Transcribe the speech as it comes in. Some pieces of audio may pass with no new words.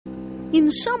In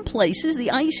some places,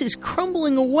 the ice is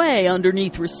crumbling away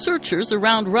underneath researchers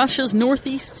around Russia's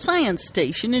northeast science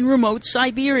station in remote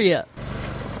Siberia.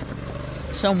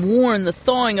 Some warn the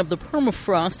thawing of the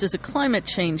permafrost is a climate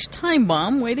change time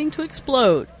bomb waiting to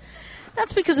explode.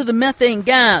 That's because of the methane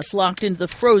gas locked into the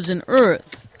frozen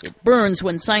earth. It burns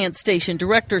when science station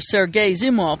director Sergei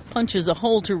Zimov punches a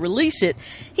hole to release it.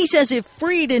 He says if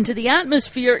freed into the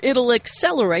atmosphere, it'll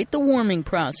accelerate the warming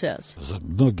process. For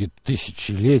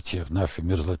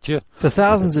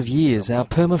thousands of years, our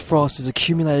permafrost has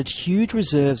accumulated huge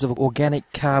reserves of organic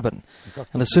carbon.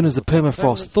 And as soon as the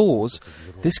permafrost thaws,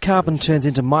 this carbon turns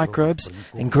into microbes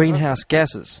and greenhouse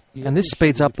gases. And this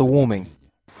speeds up the warming.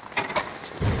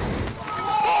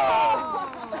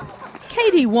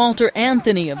 Katie Walter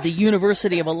Anthony of the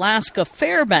University of Alaska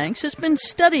Fairbanks has been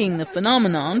studying the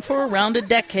phenomenon for around a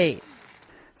decade.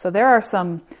 So there are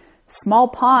some small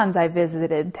ponds I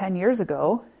visited 10 years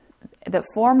ago that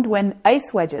formed when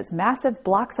ice wedges, massive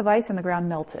blocks of ice in the ground,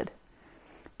 melted.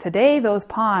 Today those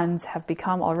ponds have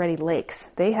become already lakes.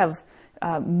 They have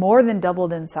more than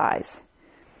doubled in size.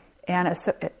 And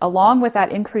along with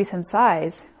that increase in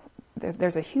size,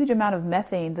 there's a huge amount of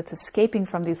methane that's escaping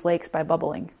from these lakes by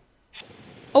bubbling.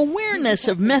 Awareness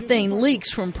of methane leaks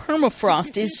from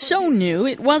permafrost is so new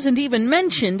it wasn't even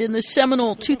mentioned in the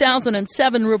seminal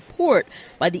 2007 report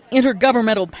by the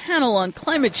Intergovernmental Panel on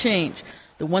Climate Change,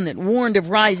 the one that warned of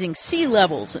rising sea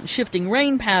levels and shifting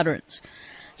rain patterns.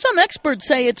 Some experts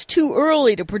say it's too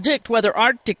early to predict whether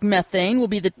Arctic methane will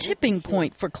be the tipping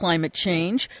point for climate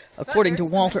change. According to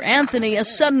Walter Anthony, a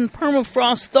sudden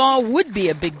permafrost thaw would be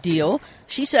a big deal.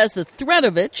 She says the threat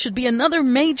of it should be another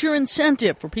major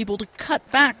incentive for people to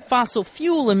cut back fossil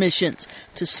fuel emissions,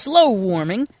 to slow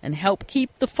warming and help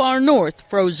keep the far north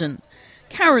frozen.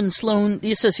 Karen Sloan,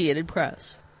 The Associated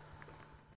Press.